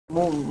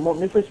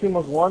Need for Speed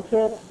Most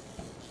Wanted.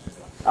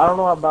 I don't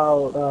know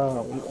about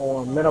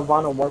Men of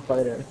Honor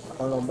Warfighter. I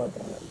don't know about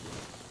that.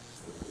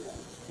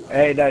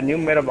 Hey, that new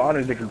Medal of Honor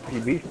is looking pretty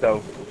beast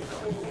though.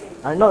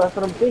 I know, that's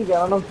what I'm thinking.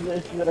 I don't know if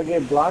it's gonna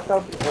get Black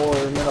Ops or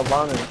Men of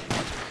Honor.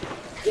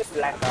 Get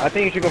Black Ops. I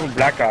think you should go for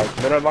Black Ops.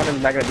 Medal of Honor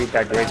is not gonna be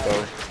that great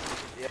though.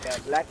 Yeah,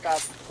 Black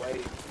Ops.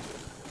 Wait.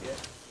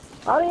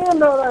 I didn't even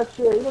know that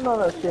shit. You don't know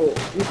that shit.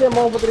 You said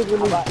more for 3 for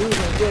these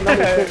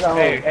seasons.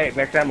 Hey,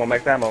 max ammo,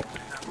 max ammo.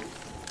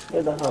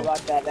 Get the How hell.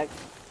 about that?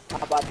 How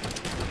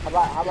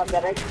about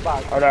that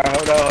Xbox? Hold on. I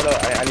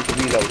need to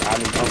reload.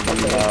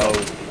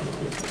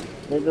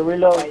 Need to How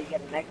reload. about you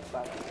get an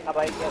Xbox? How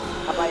about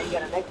you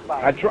get an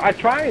Xbox? I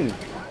trying.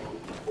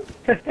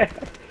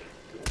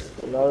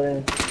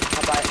 Reloading.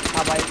 How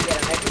about you get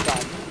an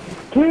Xbox?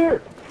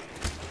 Clear.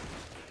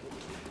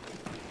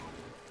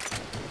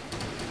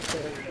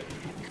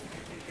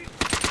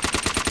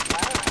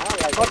 I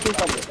don't like Fucking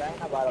Xbox. I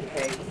ain't about to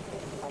pay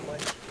how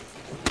much.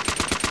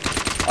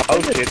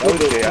 Oh shit.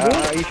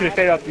 You should have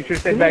stayed up. You should have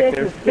stayed back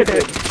there.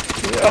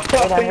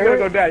 You're gonna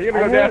go down. You're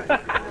gonna go down.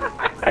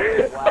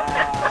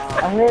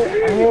 I Wow.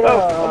 heard, Oh,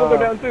 I'm gonna go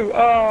down too.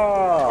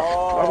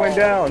 Oh, I went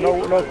down.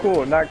 No,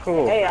 cool, not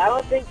cool. Hey, I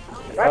don't think.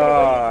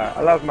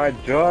 I lost my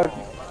jug,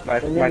 my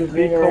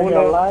speed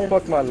cola.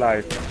 Fuck my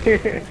life.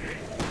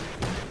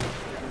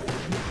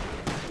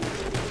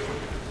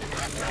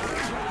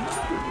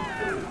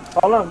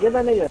 Hold on, get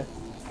that nigga.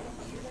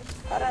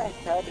 How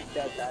did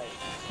that die?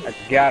 I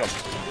got him.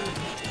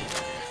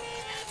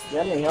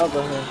 That nigga help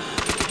us here.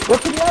 Go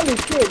to the alley,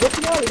 shit. Go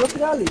to the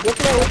alley. What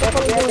the fuck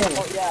are you doing?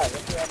 Yeah,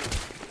 that's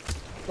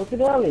right. Go to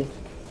the alley.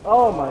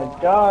 Oh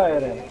my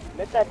god.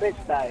 Let that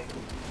bitch die.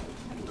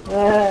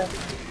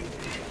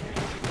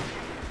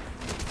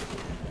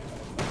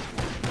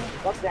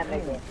 Fuck that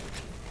nigga.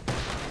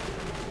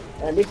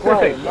 And be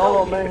quiet.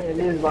 No man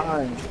is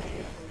behind.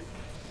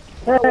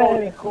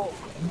 Hey, Cool.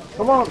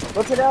 come on.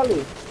 Go to the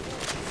alley.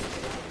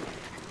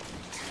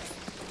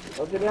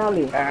 Go to the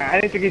alley. I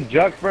need to get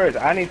jug first.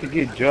 I need to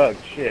get jug.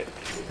 Shit.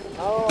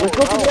 Oh, Let's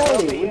go to the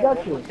alley. okay, We yeah, got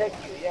we'll you. protect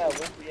you. Yeah, we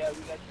got you.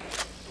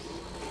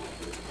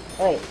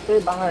 Hey, stay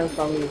behind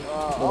somebody.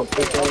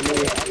 Okay.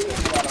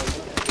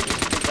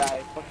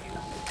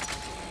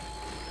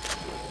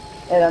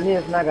 Hey, that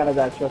nigga's not gonna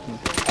die, trust me.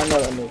 I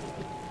know that nigga.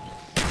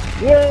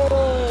 Yay!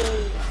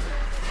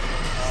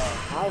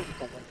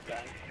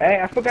 Hey,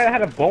 I forgot I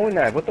had a bone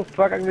knife. What the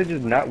fuck? I could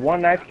just not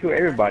one knife kill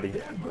everybody.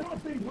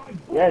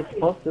 Yeah, it's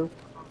supposed to.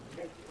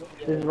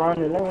 She's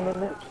running 11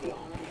 in it.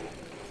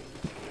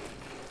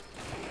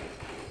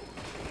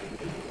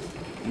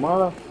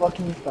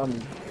 Motherfucking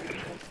zombie.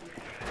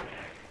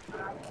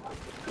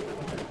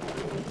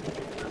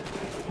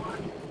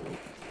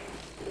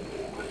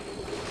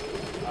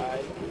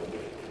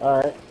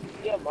 Alright.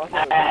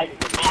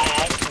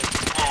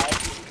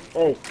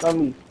 Hey,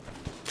 zombie.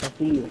 I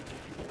see you.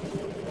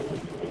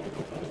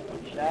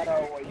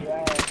 Shadow, where you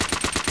at?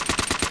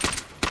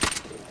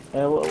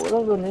 Hey, what is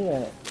the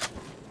nigga at?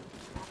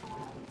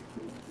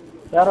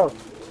 Shadow,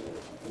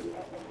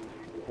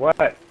 What?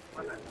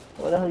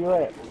 where the hell you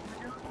at?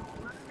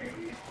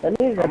 That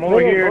nigga's I'm a over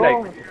player, here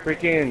bro. like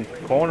freaking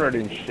cornered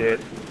and shit.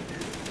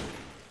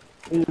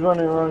 He's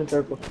running around in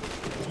circles.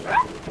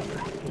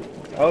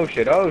 Oh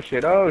shit. I'm dead.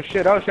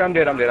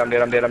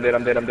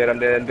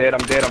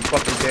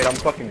 I'm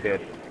fucking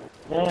dead.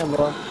 Damn,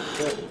 bro.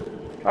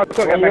 Oh,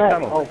 cool, I Where got you max at?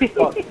 ammo. Oh,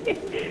 fuck.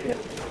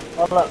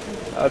 Hold up.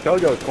 I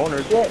told you I was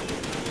cornered. Shit.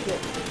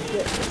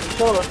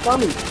 Show the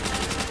zombie.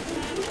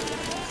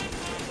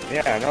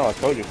 Yeah, I know, I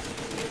told you.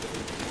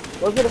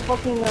 Go get a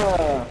fucking,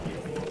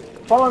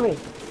 follow me.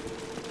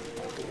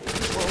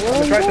 Where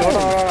I'm are you trying to, going?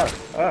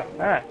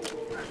 hold on.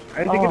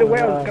 I need to get away.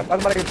 I was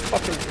about to get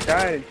fucking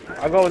died.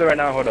 I'll go over there right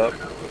now, hold up.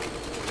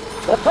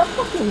 That's not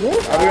fucking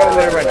good. I'll be over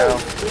there right now.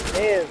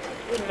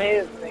 You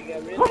missed,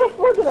 nigga. How the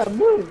fuck did I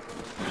move?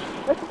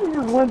 That shit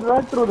just went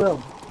right through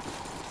them.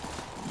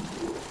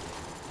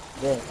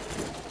 Yeah.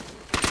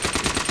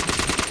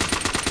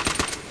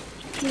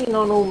 She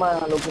don't know my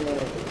looking at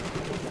it.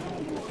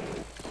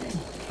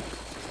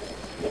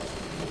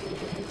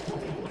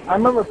 I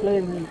remember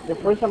playing the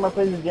first time I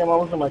played this game. I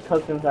was in my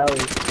cousin's house.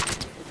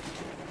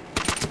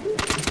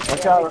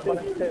 Watch out!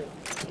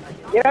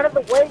 Get out of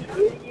the way,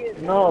 you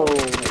idiot. No,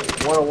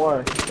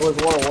 War. It was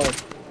War.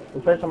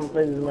 The first time I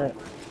played this map.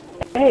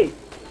 Hey,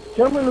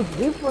 Sherman looks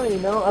different, you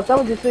know. I thought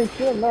it was the same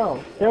shit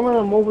now. Sherman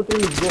and Mobile 3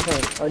 is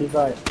different. I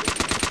decided.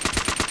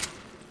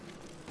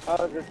 How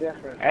is it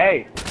different?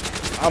 Hey,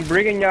 I'm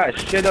bringing y'all a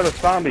shit out of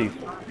zombies.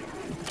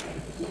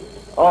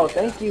 Oh,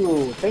 thank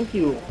you.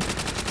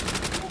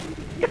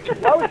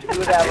 Why would you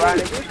do that,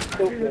 Ronnie? You're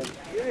stupid.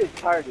 You're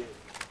retarded.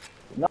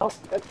 No,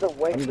 That's a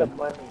waste of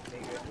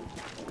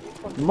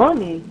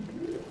money,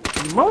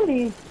 nigga.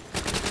 money.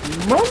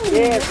 Yeah, What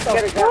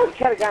you the fuck?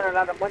 could have gotten a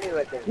lot of money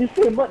right there. You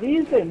say money.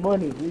 You say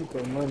money.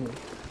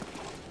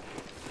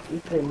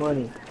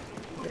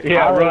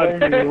 Yeah, I'll run.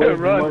 let you waste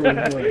Run.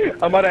 money here.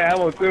 I'm out of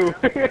ammo too.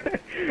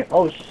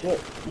 Oh shit.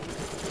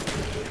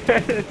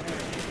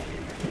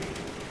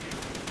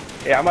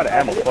 Yeah, I'm out of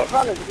ammo. Good Fuck.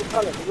 crawler, good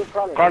crawler, good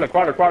crawler.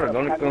 Crawler.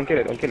 Don't kill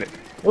it. Don't kill it.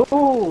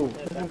 Ooh,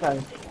 second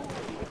time.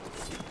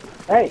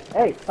 Hey,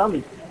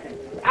 zombie.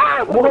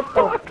 Ah, what the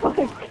fuck?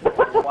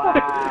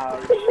 Wow,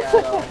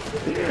 Shadow.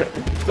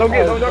 Don't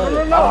get.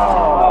 No.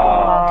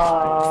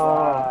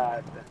 Ah,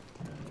 God.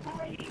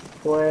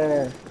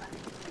 swear.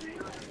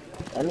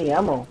 I need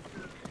ammo.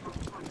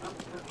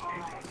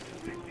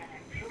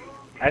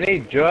 I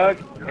need jug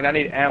and I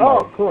need ammo.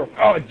 Oh, cool.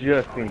 Oh,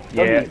 just in.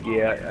 Yeah,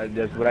 Okay.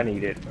 that's what I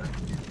needed.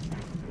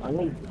 I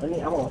need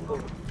ammo.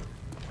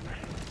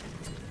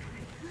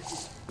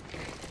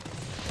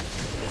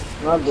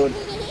 Not good.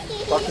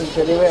 Fucking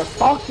teddy bear.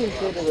 Fucking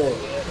teddy bear.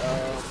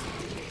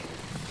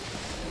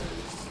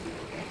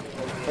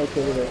 Hey,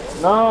 teddy bear.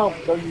 No,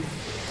 doggy.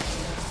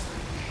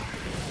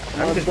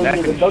 I'm just doggy,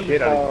 knacking the doggy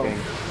shit out of style. this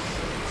thing.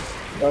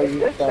 Doggy Is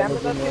this style stamina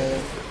looking thing?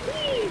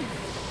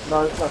 at- No,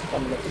 it's not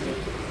stamina.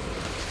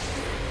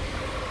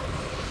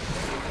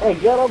 Hey,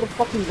 get all the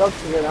fucking dogs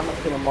together. I'm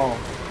gonna kill them all.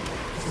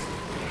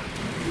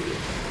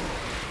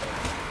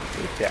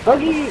 Yeah,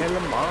 Doggy! kill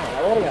them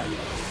all. La verga.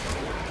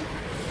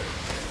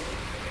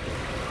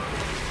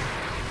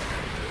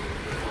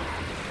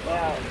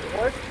 Yeah,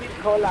 where's Steve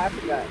Cola? I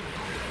forgot.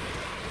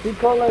 Steve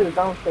Cola is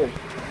downstairs.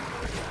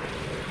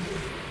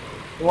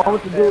 You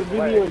want me to do,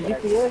 give you a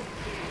GPS?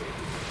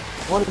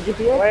 Want a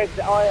GPS? Where's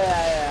the, oh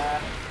yeah.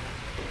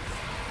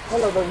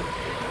 Hello, doggy.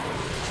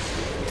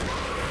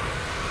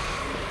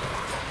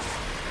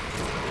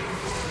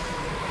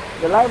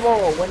 The light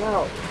bulb went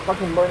out.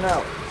 Fucking burned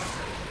out.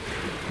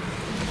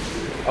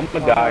 I'm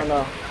gonna die.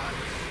 No.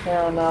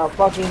 Hell no.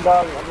 Fucking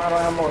dog. I'm out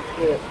of ammo.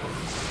 Shit.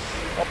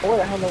 Oh, where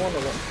the hell the one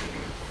of them?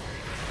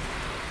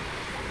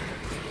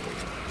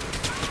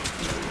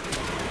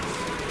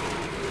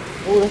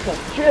 Ooh, there's a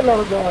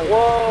shitload of guys.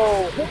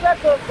 Whoa, who got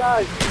those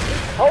guys?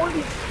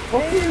 Holy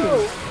Fuck you.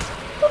 damn!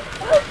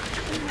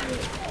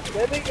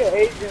 That nigga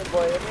Asian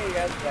boy, that nigga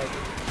has like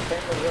 10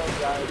 of those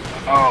guys.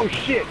 Oh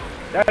shit!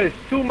 That is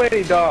too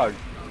many dogs.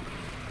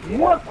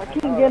 What? I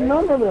can't get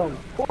none of them.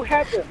 Who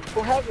had them?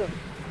 Who had them?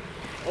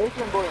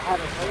 Asian boy had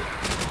them, right?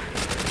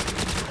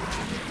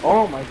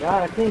 Oh my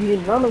god, I can't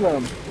get none of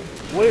them.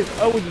 What is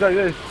up with you?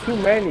 There's too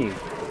many.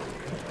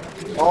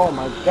 Oh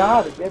my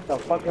god, get the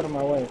fuck out of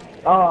my way.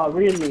 Oh,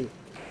 really?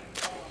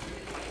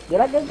 Did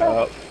I get that?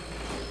 Oh,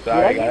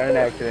 sorry, I got in an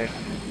accident.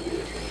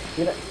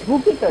 Who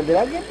get that? Did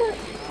I get that?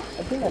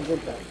 I think I did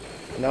that.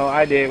 No,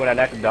 I did when I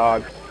knocked the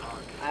dog.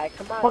 Alright,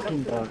 come on.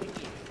 Fucking dog.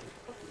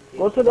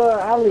 Go to the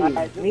alley.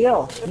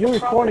 Neo, you're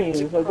recording,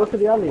 so go to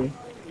the alley.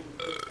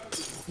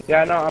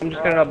 Yeah, no, I'm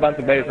just gonna bunch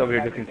of base over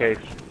here just in case.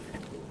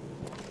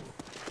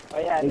 Oh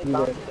yeah, Thank they you,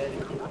 bounced guys. it.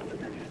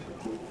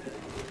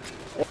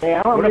 Hey,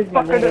 I don't Where the miss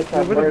my fuck is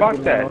niggas it? Where's the box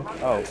at?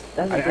 Oh,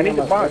 That's I need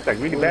the box like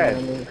really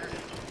bad.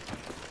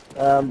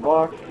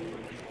 Box.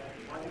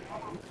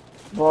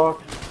 I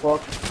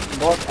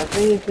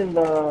think it's in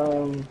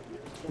the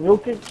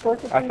milk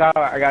circuit. I saw.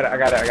 I got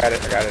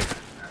it.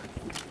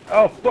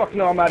 Oh fuck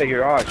no! I'm out of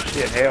here. Oh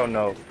shit! Hell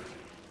no!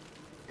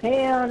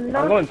 Hell no.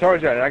 I'm going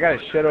towards that, and I got a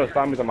shitload of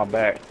zombies on my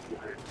back.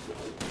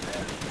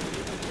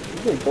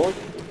 You can go.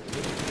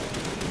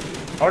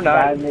 Or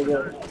Bye, not.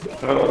 nigga.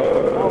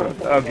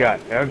 Oh god!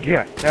 Oh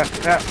god!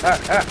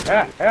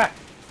 Ah.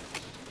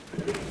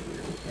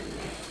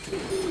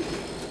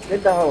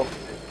 Get the hoe.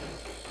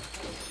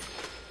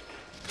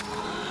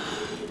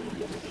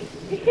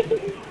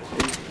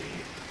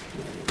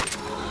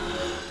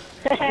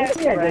 Yeah, just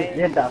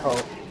get the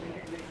hoe.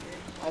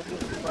 I'm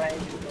just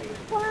spraying.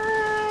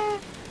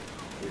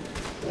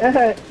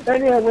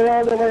 Anyway, we're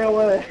all the way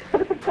away.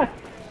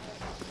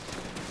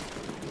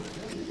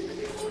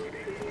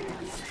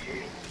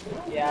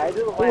 Yeah, I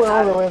just We went went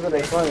all the out. way to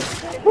the front.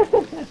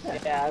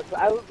 Yeah,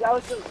 I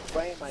was just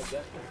spraying my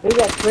gun. They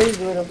got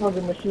crazy with a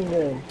fucking machine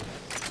gun.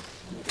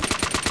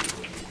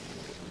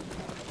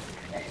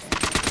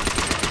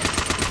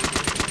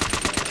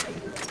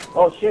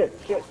 Oh shit.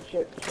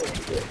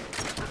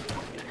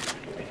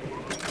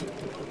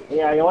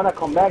 Yeah, you wanna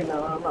come back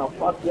now? No,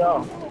 fuck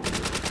y'all.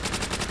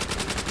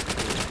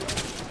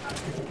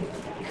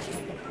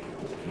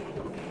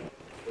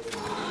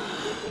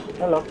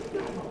 Hello.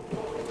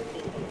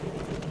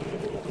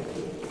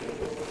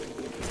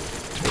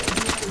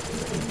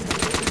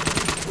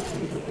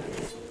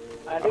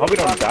 I hope we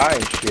don't die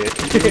and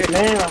shit.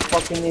 Man, I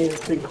fucking need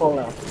a big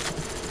cola.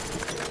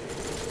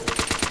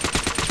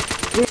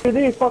 Look at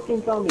these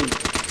fucking zombies.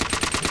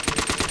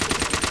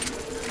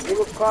 You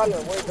was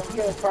crawling. Wait, don't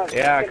kill a crawler.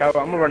 Yeah, I'm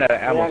gonna run out of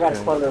Yeah, ammo I got a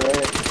soon. cola right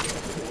here.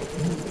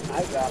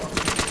 I got him.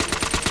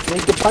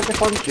 Need to pack a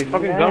fucking These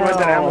fucking gun runs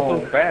out of ammo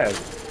so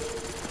fast.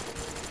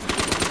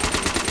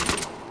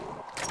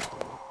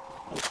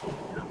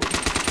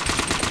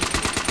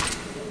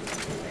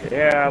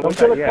 Yeah, Don't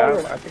kill a yeah,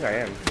 color. I think I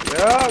am.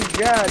 Oh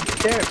god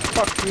damn it,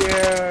 fuck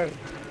yeah.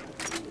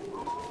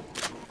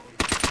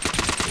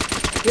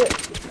 Shit.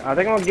 I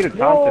think I'm gonna get a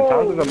Thompson.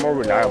 Thompsons are more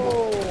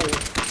reliable.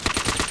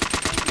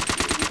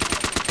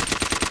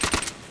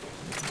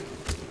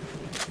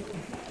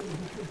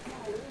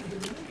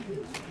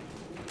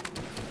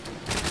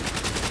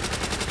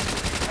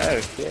 Oh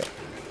shit.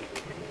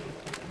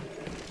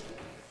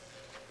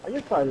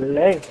 just saw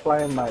legs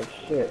flying by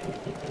shit.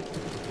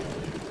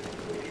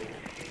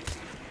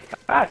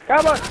 Ah,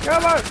 come on!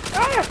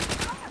 Ah!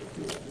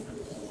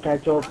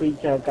 Cacho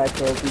pizza.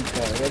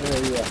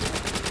 Where you at?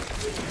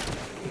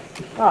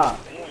 Ah,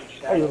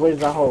 hey, where's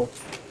the hole?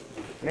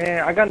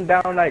 Man, I gotten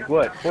down like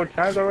what, 4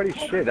 times already?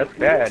 Shit, that's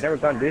bad. I never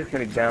gotten this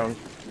many downs.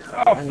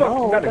 Oh fuck,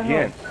 know, not what the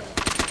again.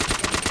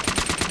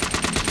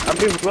 I've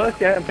been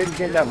rusty, I haven't played the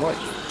game that much.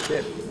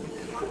 Shit.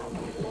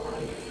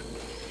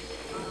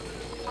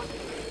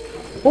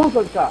 Who's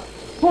on top?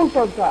 Who's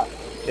on top?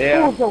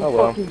 Yeah, Who's on oh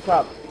well. fucking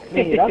top?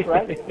 Me, that's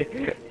right.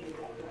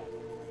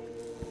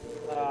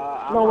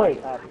 No, wait.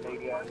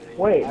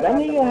 Wait, that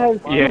nigga has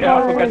Yeah, I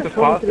forgot to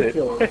pause 223 it.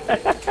 kills.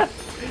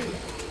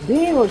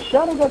 Damn,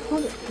 Shadow got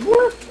 20.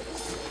 What?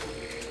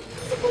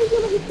 How you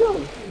get many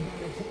kills?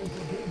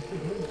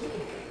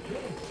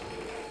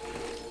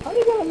 How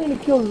you got many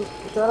kills,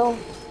 Shadow?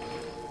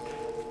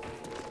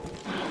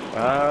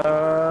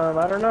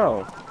 I don't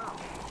know.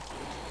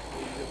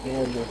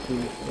 Yeah, just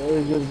see. They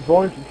was just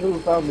going to kill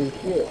without this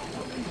shit.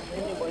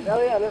 Anyways,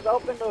 oh yeah, let's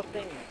open those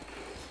things.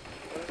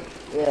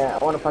 Yeah,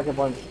 I want a pocket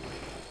punch.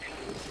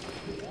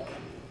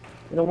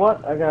 You know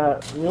what? I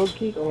got milk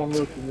cake. I want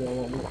milk cake. I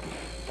want milk.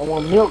 I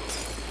want milk.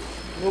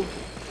 Milk.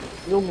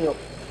 No milk.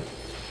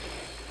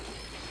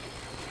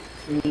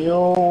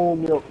 No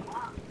milk.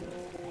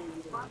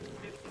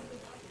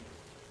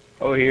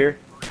 Oh, here.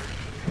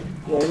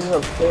 Yeah, he's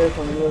upstairs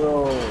on the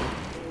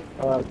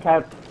little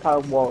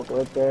catwalk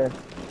right there.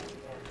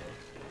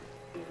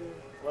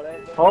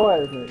 How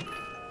is it?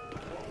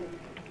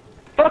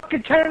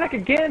 Fucking China neck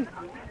again!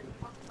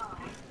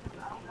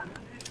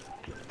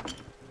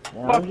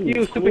 Yeah, Fuck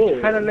you,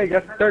 stupid China leg.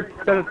 That's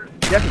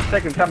the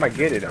second time I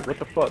get it. What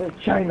the fuck? The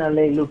China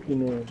leg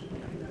looking in.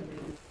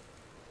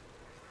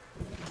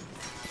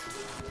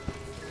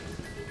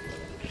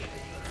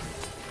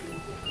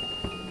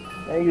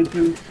 Hey, you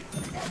two.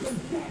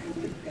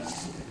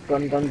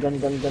 Gun.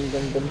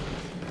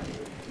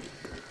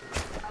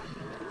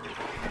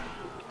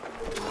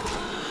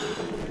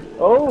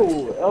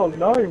 Oh,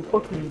 no, you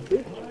fucking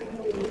bitch.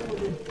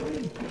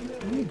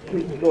 You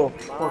kids go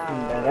fucking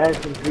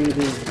badass and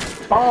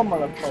 3D. Bomb,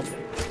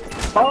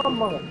 motherfucker. Bomb,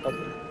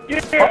 motherfucker.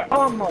 Yeah!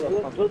 Bomb,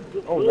 motherfucker.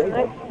 Oh, there you go.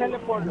 Next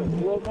teleporter.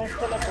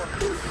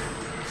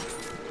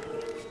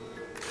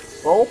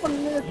 Well, open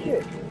this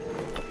shit.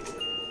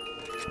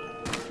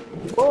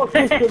 Oh,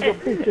 push to your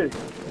bitches.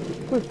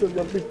 Push to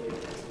your bitches.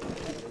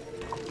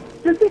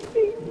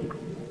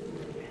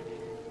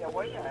 Yeah,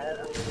 where you at?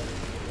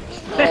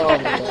 Oh,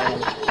 my God.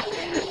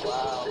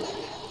 Wow.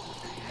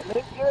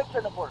 Link your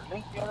teleporter.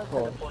 Link your Oh,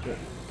 teleporter. shit.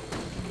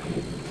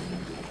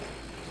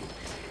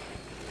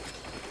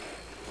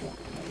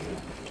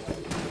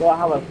 So I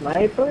have a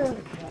sniper,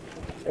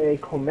 a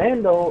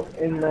commando,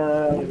 and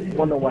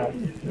Wonder West.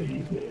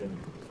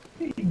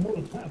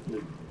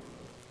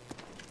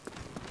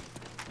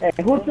 Hey,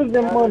 who took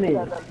the money?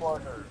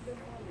 Teleporter.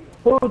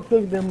 Who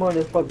took the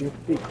money, fucking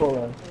stick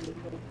cola?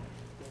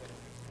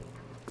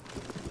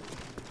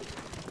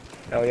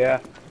 Hell yeah.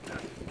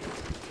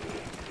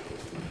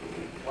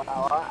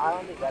 Wow, I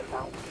only got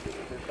down to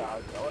this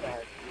dog. What the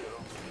heck?